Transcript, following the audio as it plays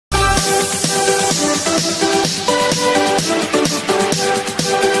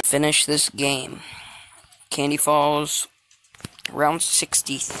Finish this game. Candy Falls, round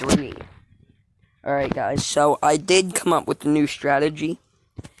 63. Alright guys, so I did come up with a new strategy.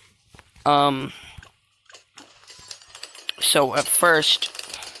 So at first,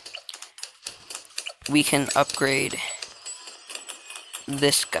 we can upgrade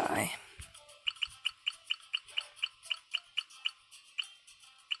this guy.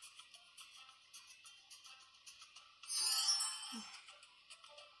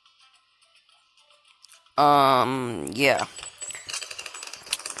 Yeah.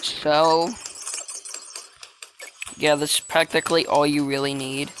 So, yeah, this is practically all you really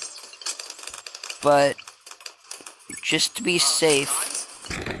need. But, just to be safe,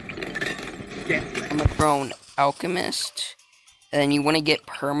 I'm gonna throw an Alchemist. And then you want to get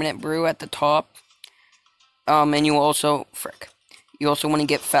Permanent Brew at the top. And you also, you also want to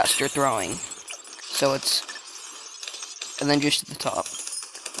get Faster Throwing. So it's, and then just at the top.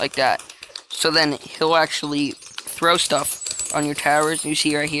 Like that. So then he'll actually throw stuff on your towers, you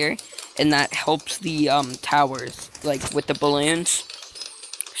see right here, and that helps the towers, like with the balloons.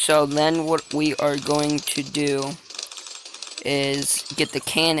 So then what we are going to do is get the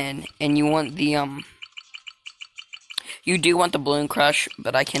cannon, and you want the you do want the balloon crush,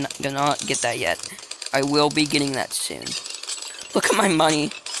 but I cannot get that yet. I will be getting that soon. Look at my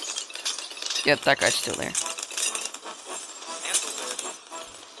money. Yep, that guy's still there.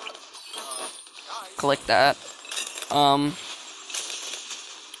 Collect that.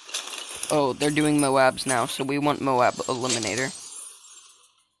 Oh, they're doing Moabs now, so we want Moab Eliminator.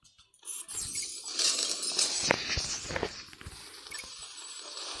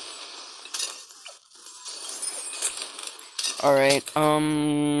 Alright,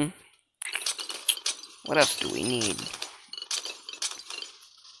 what else do we need?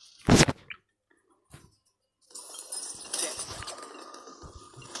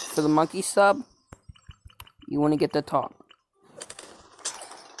 For the monkey sub, you want to get the top.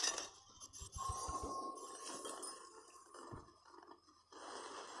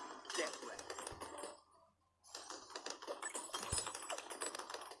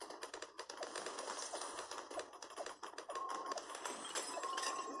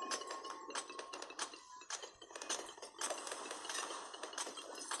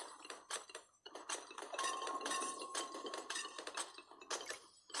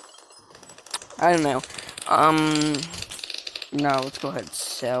 I don't know. No, let's go ahead and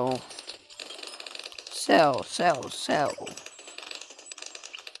sell. Sell.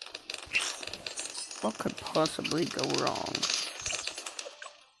 What could possibly go wrong?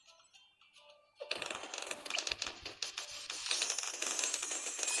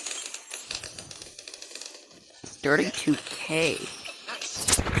 $32K.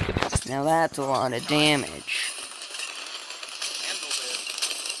 Now that's a lot of damage.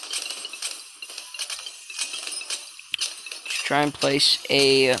 Try and place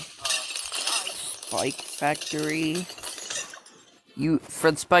a spike factory.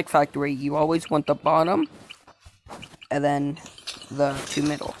 For the spike factory, you always want the bottom and then the two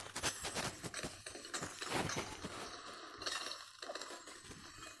middle.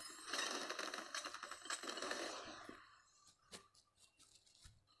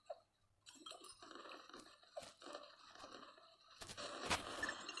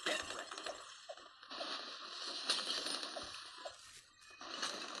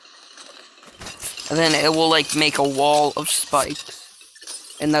 And then it will, like, make a wall of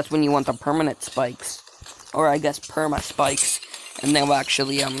spikes. And that's when you want the permanent spikes. Or, I guess, perma spikes. And they'll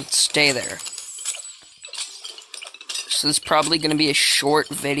actually, stay there. So this is probably going to be a short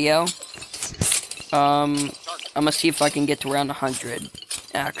video. I'm going to see if I can get to around 100,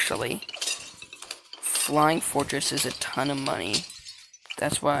 actually. Flying Fortress is a ton of money.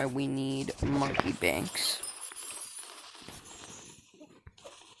 That's why we need monkey banks.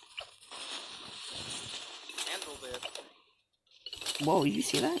 Whoa, you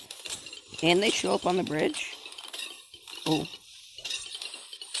see that? And they show up on the bridge? Oh.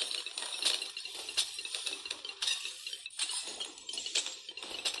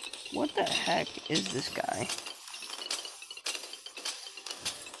 What the heck is this guy?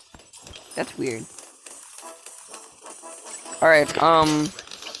 That's weird. Alright, what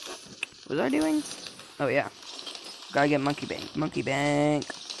was I doing? Oh, yeah. Gotta get monkey bank. Monkey bank.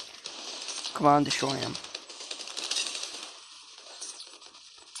 Come on, destroy him.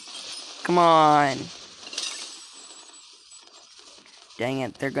 Come on. Dang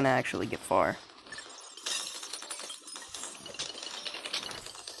it, they're gonna actually get far.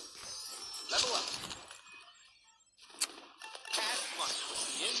 Level up. Cash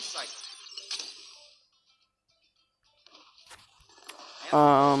money in sight.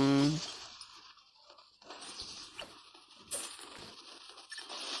 Um...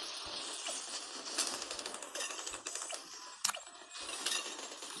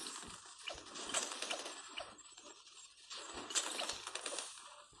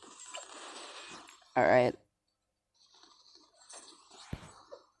 Alright.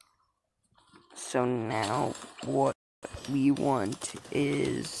 So now, what we want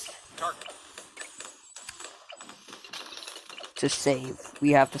is to save.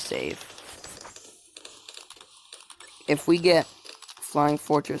 We have to save. If we get Flying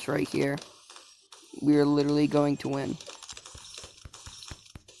Fortress right here, we are literally going to win.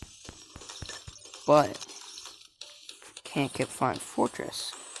 But can't get Flying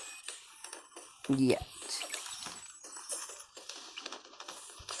Fortress yet.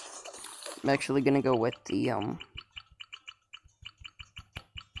 I'm actually gonna go with the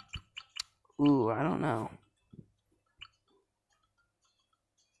ooh, I don't know.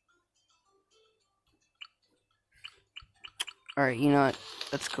 Alright, you know what?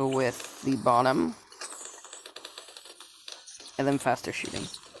 Let's go with the bottom. And then faster shooting.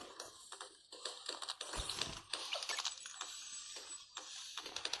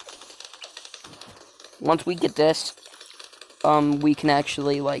 Once we get this, we can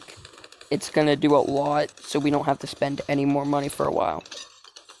actually, like, it's gonna do a lot, so we don't have to spend any more money for a while.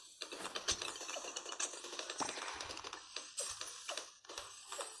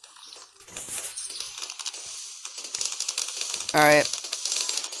 Alright.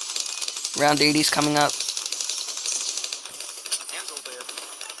 Round 80's coming up.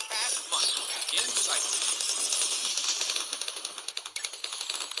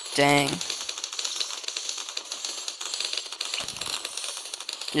 Dang.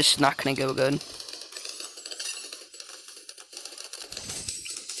 This is not gonna go good.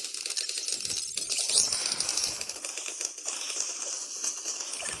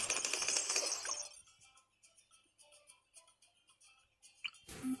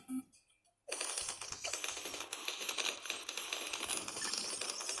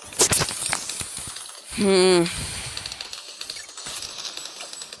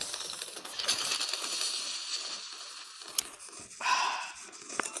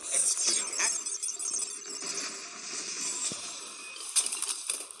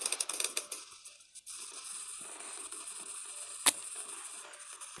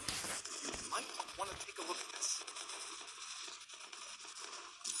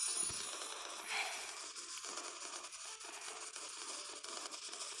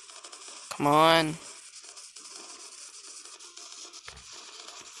 Come on.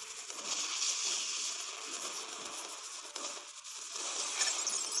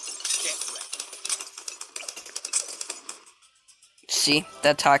 See?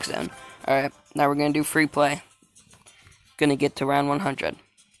 That talk zone. Alright, now we're gonna do free play. Gonna get to round 100.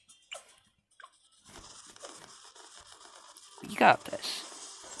 You got this.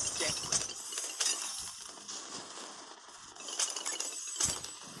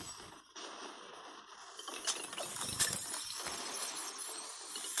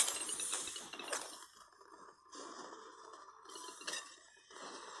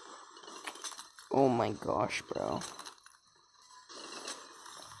 Oh my gosh, bro.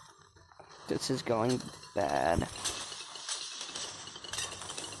 This is going bad.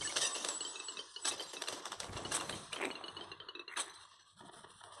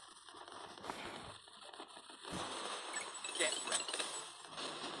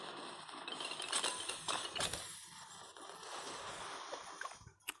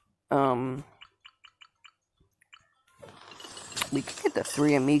 We could get the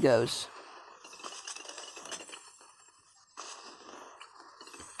 3 amigos.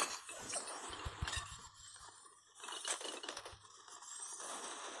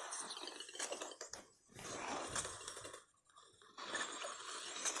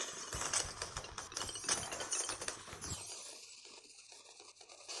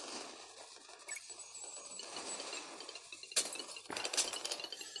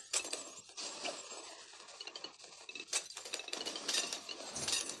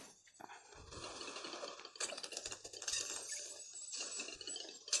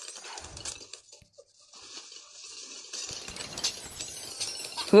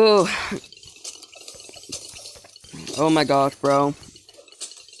 Ooh. Oh my gosh, bro.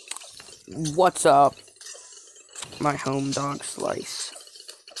 What's up? My home dog slice.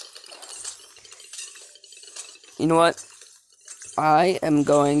 You know what? I am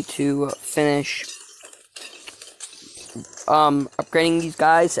going to finish upgrading these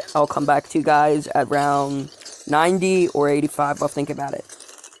guys. I'll come back to you guys at round 90 or 85. I'll think about it.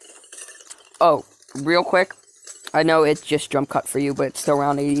 Oh, real quick. I know it's just jump cut for you, but it's still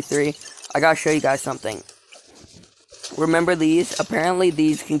round 83. I gotta show you guys something. Remember these? Apparently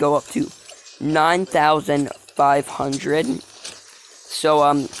these can go up to 9,500.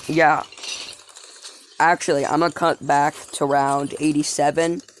 So, yeah. Actually, I'm gonna cut back to round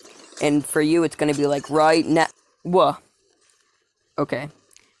 87. And for you, it's gonna be like right now. Whoa. Okay.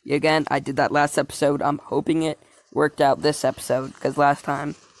 Again, I did that last episode. I'm hoping it worked out this episode, because last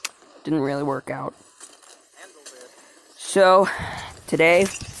time didn't really work out. So, today,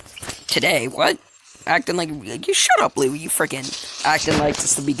 what? Acting like, you shut up, Lou, you freaking acting like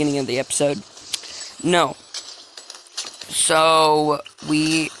it's the beginning of the episode. No. So,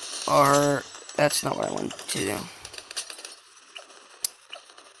 that's not what I wanted to do.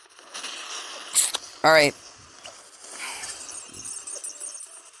 Alright.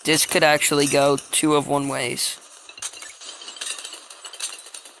 This could actually go two of one ways.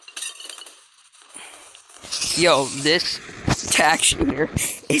 Yo, this tack shooter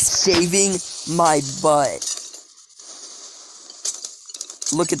is saving my butt.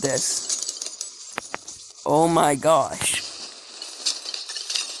 Look at this. Oh my gosh.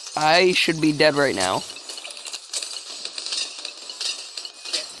 I should be dead right now.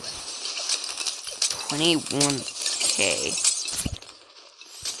 21K.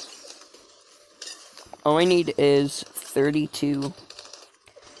 All I need is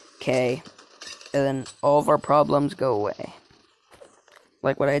 32K. And then all of our problems go away.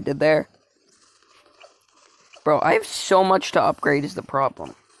 Like what I did there. Bro, I have so much to upgrade is the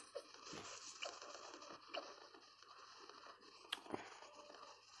problem.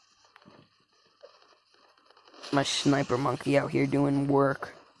 My sniper monkey out here doing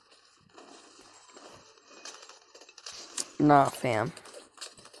work. Nah, fam.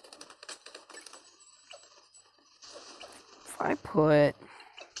 If I put...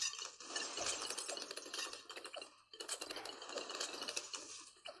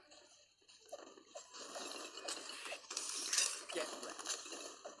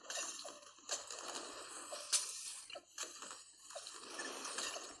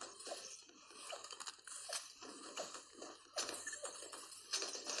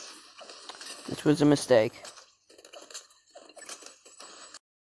 This was a mistake.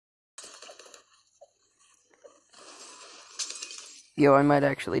 Yo, I might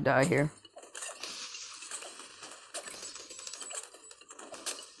actually die here.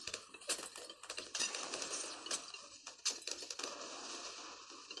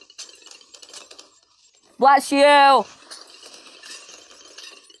 Bless you!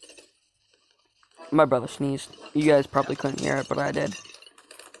 My brother sneezed. You guys probably couldn't hear it, but I did.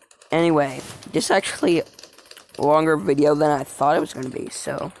 Anyway, this is actually a longer video than I thought it was going to be,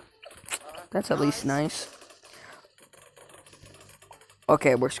 so that's at least nice.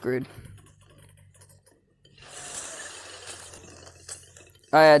 Okay, we're screwed.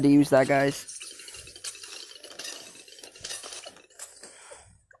 I had to use that, guys.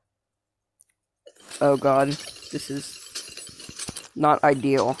 Oh god, this is not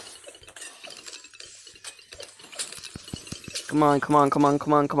ideal. Come on, come on, come on,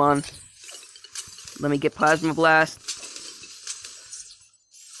 come on, come on. Let me get Plasma Blast.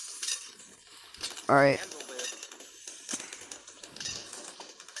 Alright.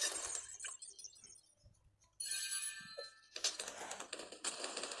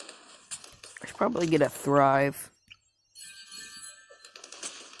 I should probably get a Thrive.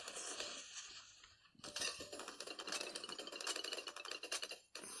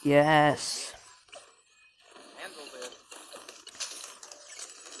 Yes.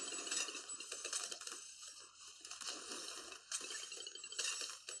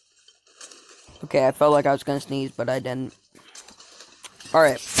 Okay, I felt like I was gonna sneeze, but I didn't.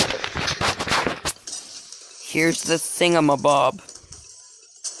 Alright. Here's the thingamabob.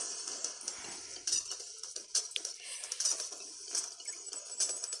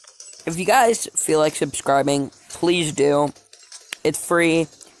 If you guys feel like subscribing, please do. It's free,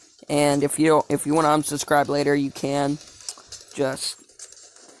 and if you want to unsubscribe later, you can. Just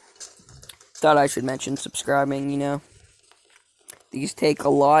thought I should mention subscribing, you know. These take a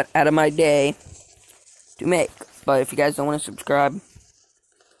lot out of my day to make, but if you guys don't want to subscribe,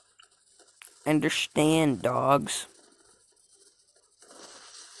 understand, dogs.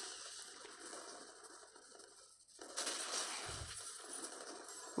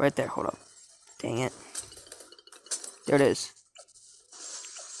 Right there, hold up. Dang it. There it is.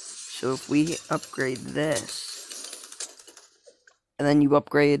 So if we upgrade this, and then you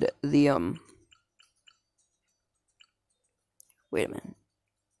upgrade the, wait a minute.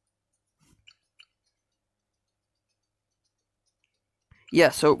 Yeah,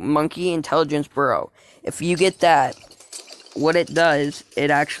 so Monkey Intelligence Burrow. If you get that, what it does,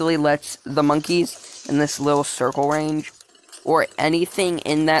 it actually lets the monkeys in this little circle range, or anything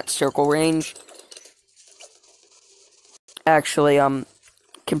in that circle range, actually,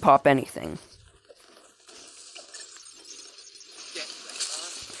 can pop anything.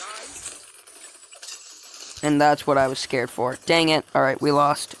 And that's what I was scared for. Dang it. Alright, we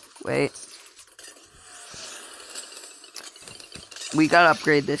lost. Wait. We gotta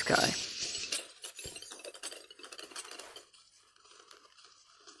upgrade this guy.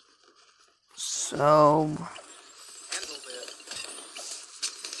 So...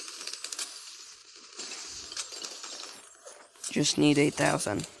 just need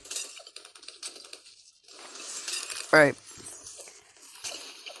 8,000. Alright.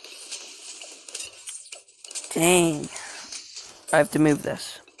 Dang. I have to move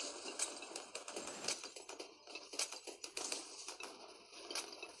this.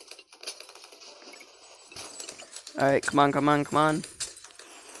 Alright, come on, come on, come on.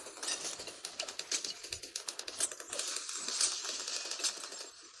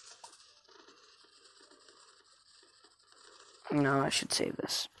 No, I should save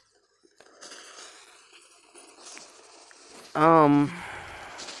this.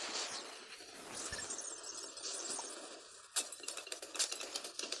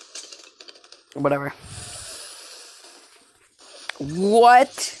 Whatever.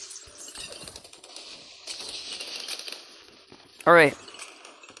 What? Alright.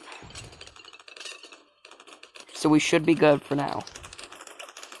 So we should be good for now.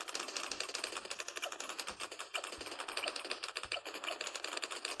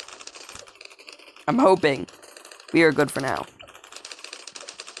 I'm hoping we are good for now.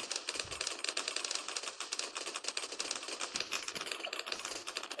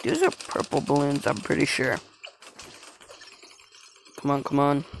 These are purple balloons, I'm pretty sure. Come on, come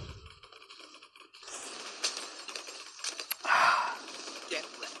on.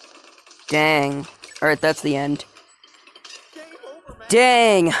 Dang. Alright, that's the end.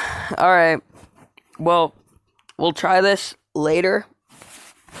 Dang. Alright. Well, we'll try this later.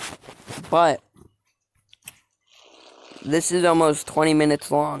 But this is almost 20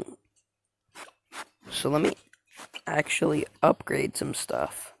 minutes long. So let me actually upgrade some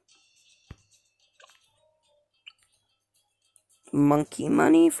stuff. Monkey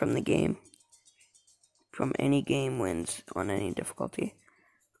money from the game. From any game wins on any difficulty.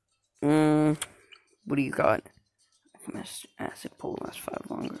 What do you got? Acid pull lasts 5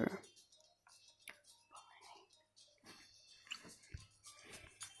 longer.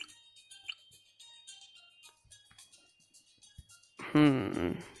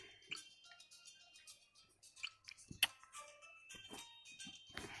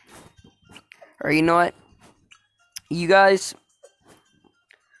 Or you know what? You guys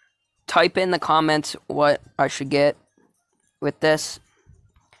type in the comments what I should get with this,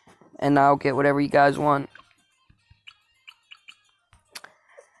 and I'll get whatever you guys want.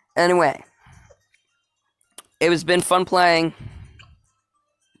 Anyway, it has been fun playing.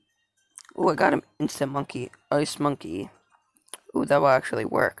 Oh, I got an instant monkey, ice monkey. Ooh, that will actually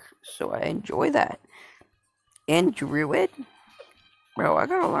work, so I enjoy that. And druid? Bro, I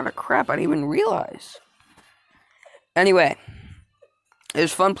got a lot of crap I didn't even realize. Anyway, it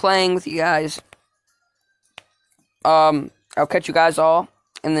was fun playing with you guys. I'll catch you guys all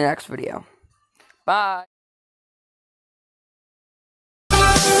in the next video. Bye.